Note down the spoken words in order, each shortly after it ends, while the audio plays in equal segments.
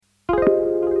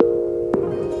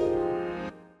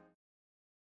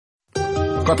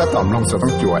ก็ถ้าตอมลงจะต้อ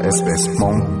งจั่ว SBS ม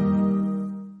ง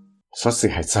số sự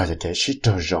hại sao cho cái shit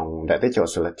trâu rồng đã tới chỗ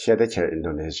sự là thiết tới chỗ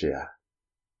Indonesia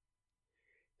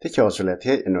tới chỗ sự là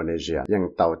thiết Indonesia nhưng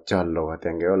tàu cho lúa thì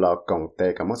người lo công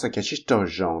tệ cả một số cái shit trâu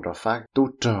rồng rồi phát tu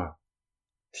trâu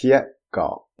thiết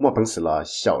có một phần sự là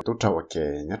小tu trâu ok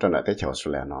nhớ trong lại tới chỗ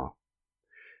sự là nó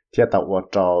thiết tàu vào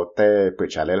trâu tệ bữa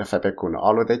trả lấy là phải被cuốn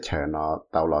ở lúc tới chỗ nó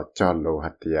tàu lo cho lúa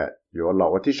hạt thiết yếu lo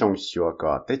ởที่trong xưa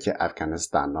có tới chỗ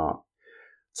Afghanistan nó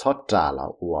chót trả là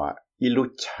của一路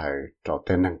chờ找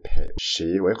对能陪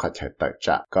是为快chờ到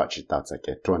trả có chỉ tạo ra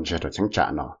cái chuẩn chế rồi chẳng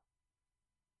trả nó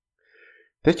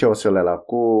thế chỗ sự là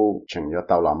cô chẳng nhớ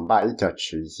tàu làm ba ít cho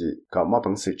chú gì có một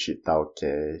bằng sự chỉ tạo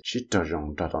cái chỉ cho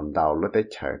rong cho đòn đầu lúc đấy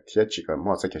chờ thì chỉ có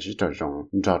một cái chỉ cho rong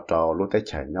cho đầu lúc đấy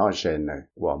chờ nhỏ dễ này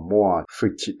và mua phụ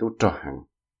chỉ tu cho hàng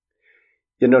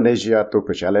Indonesia tu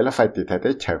bây giờ là phải đi theo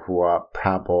đấy chờ hoa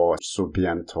Prabowo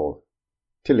Subianto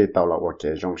thì lý tàu là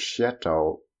cái rong xe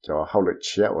cho hậu lực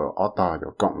chia ở Ottawa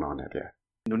cho cộng nó này đấy.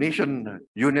 Indonesian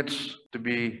units to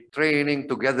be training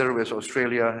together with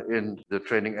Australia in the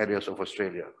training areas of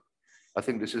Australia. I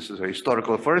think this is a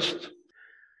historical first.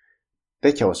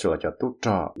 Thế chỗ sự cho tu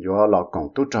trò, do là cộng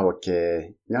tu trò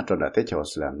cái nhớ cho là thế chỗ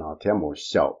sự là nó theo một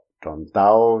sậu, tròn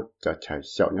tao cho chạy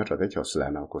sậu nhớ cho thế chỗ sự là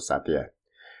nó của xã địa.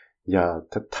 Giờ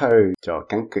thật thời cho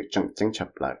căn cứ chẳng chấp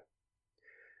lại.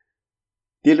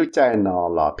 Đi lúc chạy nó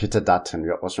là Peter Dutton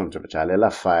rồi, ông chụp chạy lấy là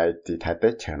phải đi thay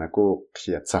thế chờ nó cũng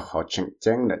khi cho họ chứng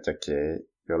chứng để cho cái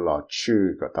rồi là chú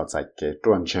cái tạo ra cái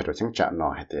chuẩn chế rồi chứng trả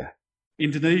nó hay thế.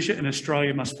 Indonesia and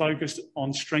Australia must focus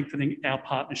on strengthening our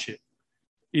partnership.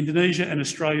 Indonesia and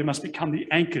Australia must become the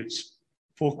anchors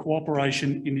for cooperation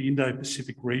in the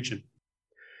Indo-Pacific region.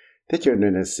 Thế chỗ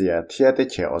Indonesia, thế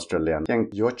chỗ Australia, nhưng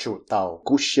yếu chủ tàu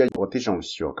cú xe ởที่trong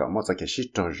xíu cả một cái gì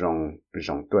cho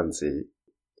rong tuần gì.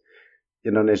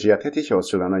 Indonesia thế thì chỗ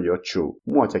là nó yếu chủ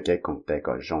mua cho cái công ty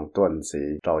có rong tuần gì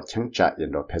cho chẳng trả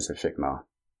Indo-Pacific nó.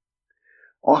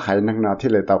 Ở hai năng nào thì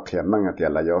lấy tàu phía mang ở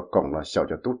tiền là yếu cộng là xấu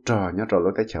cho tút trò nhớ rồi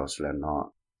lúc tới chỗ là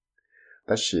nó.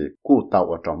 Đó là cú tàu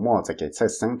ở trong mua cho cái xây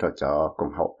sáng cho công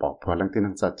hậu bảo phá lăng tin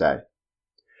năng ra chạy.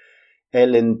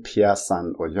 Ellen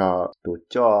Pearson ở do tụ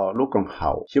cho lúc công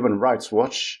hậu Human Rights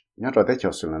Watch nhớ rồi tới chỗ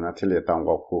là nó thì lấy tàu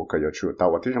vào khu cái yếu chủ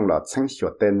tàu ởที่trong là sáng sửa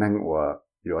tên năng của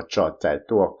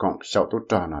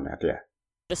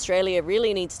Australia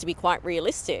really needs to be quite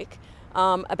realistic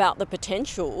about the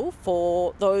potential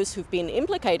for those who've been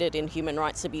implicated in human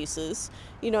rights abuses,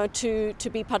 to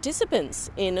be participants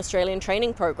in Australian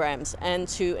training programs and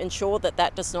to ensure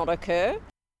that does not occur.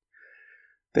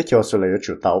 Thế cho sự là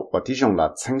chủ tàu và tí trong là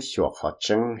sáng sửa họ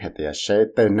chân hay là sẽ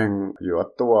tên năng yếu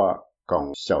tua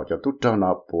còn sầu cho tút cho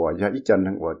nó bùa do ít cho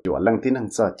năng của chùa lăng tí năng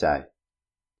ra chạy.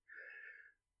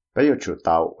 Bây giờ chủ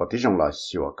tàu ởที่trong là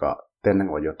sửa cả tên năng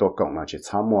ở yếu tố cộng là chỉ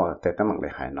tham mua để tấm bằng để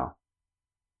hại nó.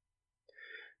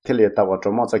 Thì liệu tàu ở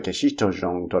trong một cái gì cho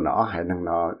rong cho nó hại năng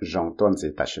nó rong tuần gì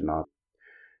ta sẽ nó.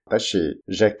 Đó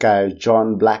là cái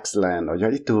John Blaxland ở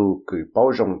dưới tu cử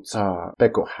bao rong cho bé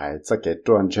cổ hại cho cái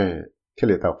tuần chơi thì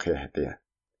liệu tàu kia hại tiền.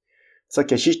 Cho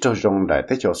cái gì cho rong đại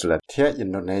tới chỗ là thiết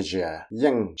Indonesia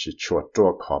nhưng chỉ chuột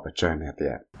chua khó bị chơi này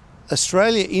tiền.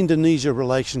 Australia-Indonesia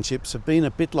relationships have been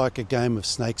a bit like a game of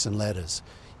snakes and ladders.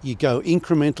 You go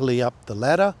incrementally up the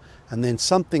ladder and then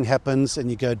something happens and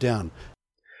you go down.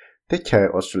 Thế chơi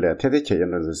Australia thế chơi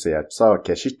Indonesia sau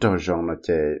cái shit trâu rong nó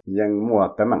chơi yang mua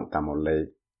tấm bằng tầm một lệ.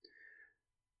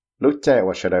 Lúc chơi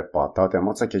Australia bỏ tàu thì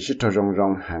một cái shit trâu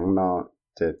rong hàng nó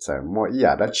chơi chơi mua ý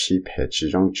đã chỉ phải chỉ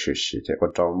rong chữ sĩ chơi ở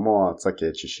trong mua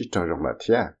cái shit trâu rong là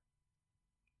thế.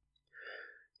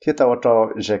 Khi tao cho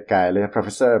cáiเลย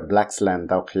Professor Blaxland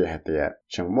tao khi hệ địa,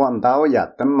 chúng muốn tao ya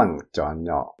tấm bằng cho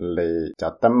nhỏ lấy cho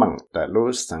tấm bằng tại lúc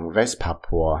sang West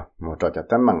Papua, một cho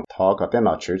tấm bằng thọ có tên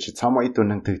nào chữ chỉ sau mỗi tuần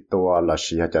năng từ tua là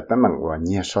chỉ cho tấm bằng của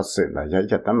nhiều số sự là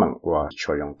cho tấm bằng của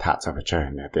sử dụng thả cho phải chơi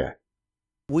này địa.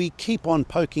 We keep on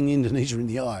poking Indonesia in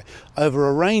the eye over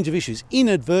a range of issues,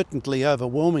 inadvertently,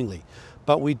 overwhelmingly,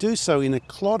 but we do so in a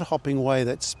clod-hopping way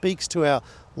that speaks to our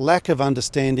lack of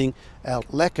understanding, our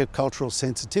lack of cultural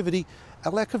sensitivity,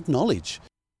 our lack of knowledge.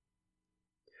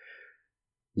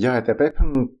 Giờ thì bé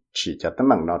phong chỉ cho tấm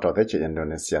bằng nó cho tới chuyện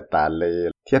Indonesia ta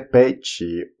lấy thiết bé chỉ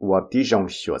và tí trong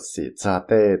sửa sĩ cho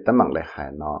tới tấm bằng lại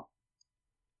hại nó.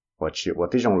 Và chỉ và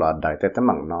tí trong là đại tới tấm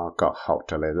bằng nó có hậu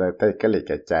trở lại tới cái lý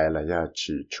cái chạy là giờ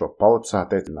chỉ chùa bao cho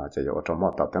tới nó chỉ ở trong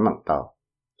một tàu tấm bằng tàu.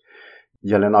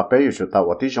 Giờ là nó béอยู่tàu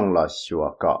và tí trong là sửa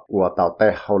có và tàu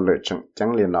tới hậu lựa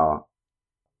chẳng liền nó.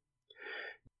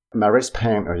 Maris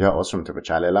Payne ở giờ ở trong tụi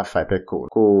trả lại là phải bé cụ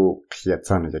khiết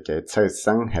cho nó cái chơi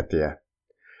sáng hết tiệt.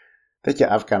 Thế chứ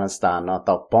Afghanistan nó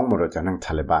tàu bóng một rồi cho năng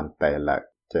Taliban tệ là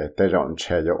จะได้รอนเช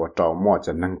ยอจอมัวจ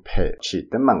ะนั่งเพฉีด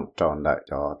ได้มั่งจอนละ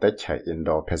จอได้เชยอินโด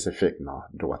แปซิฟิกเนาะ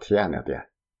ดัวเทียเนี่ยเดีย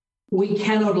We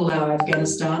cannot allow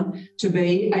Afghanistan to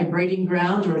be a breeding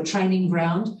ground or a training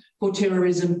ground for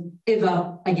terrorism ever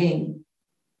again.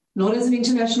 Not as an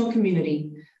international community,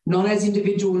 not as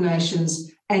individual nations,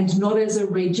 and not as a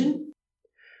region.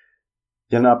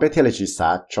 ยังเอาไปเที่ยวเลยจีสา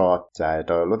จอใจโ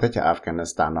ดยรู้ที่จะอัฟกานิ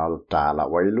สถานเอาตาละ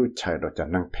ไว้รู้เชยโดยจะ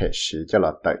นั่งเพชีจะเร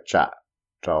าตัดจะ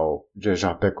เราจ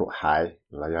ะไปกุหาย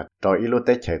เราจะโดยรู้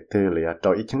ที่เชยตื้อหรือโด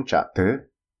ยทั้งจะตื้อ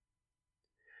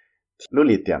รู้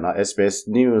ลีเดียเนาะ SBS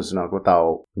News เนาะกูเตา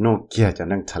โนเกียจะ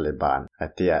นั่งทาลิบันไอ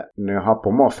เดียเนื้อเขาผ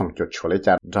มมองฟังจุดชัวเลยจ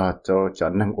ะ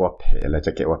นั่งอวบเพแล้วจ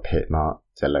ะเก็บอวบเพเนาะ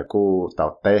จะเลยกูเตา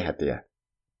เต้ไอเดีย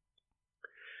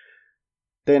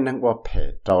เต้นั่งว่าเพ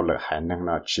เจ้าเลยหายนั่งน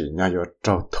าชีน่าอยู่เ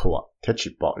จ้าถั่วเที่ยชี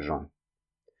บอกรอง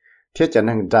เที่ยจะ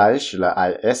นั่งได้ชิละ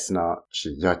IS นาชี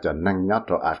อยากจะนั่งยัด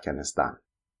ตัวอัฟกานิสถาน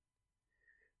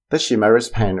แต่ชีมาริส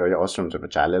เพนเอาออสเตรเลียจะไป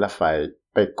จ่ายเลยละไฟ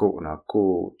ไปกูนะกู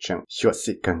จึงช่วย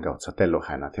สิกันกับจะเต้ลูกห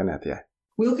ายนะเที่ยเนี่ยเดีย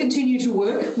We'll continue to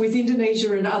work with Indonesia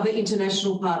and other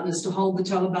international partners to hold the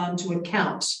Taliban to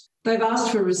account. They've asked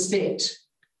for respect.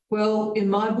 Well, in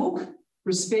my book,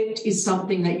 respect is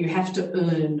something that you have to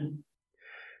earn.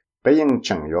 ไปยัง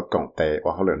จังยกกงเตว่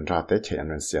าเขาเรียนราเตเชีย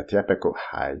นเสียเทียไปกูห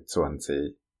ายจวนจี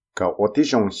ก็อที่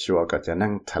จงชัวก็จะนั่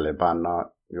งทาลิบันเนาะ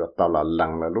อยู่ตลอดหลั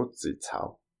งละลุจีเฉา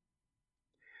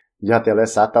ยาเดียวเลย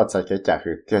สาต่อใจแกจะ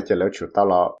หือเทียจะแล้วฉุดต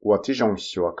ลอดอที่จง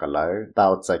ชัวก็เลยต่อ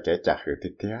ใจแกจะหือที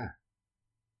เทีย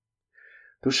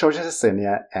ดูโซเชียลเซเนี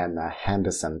ยแอนนาแฮนเด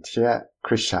อร์สันเทียค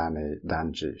ริสชานีดัน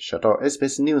จีชดอ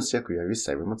SBS News เสียกุยวิ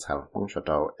สัยวิมุตสัลมองช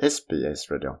ดอ SBS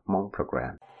Radio มองโปรแกร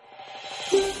ม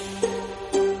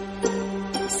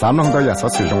สามน้องตัวอยากสอ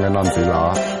ดสื่อตรงกันนอนสิล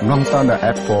น้องตัวใน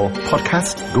Apple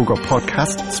Podcast Google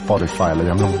Podcast Spotify และ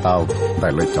ยังน้องเต้าได้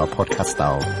เลยจอ Podcast เต้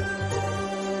า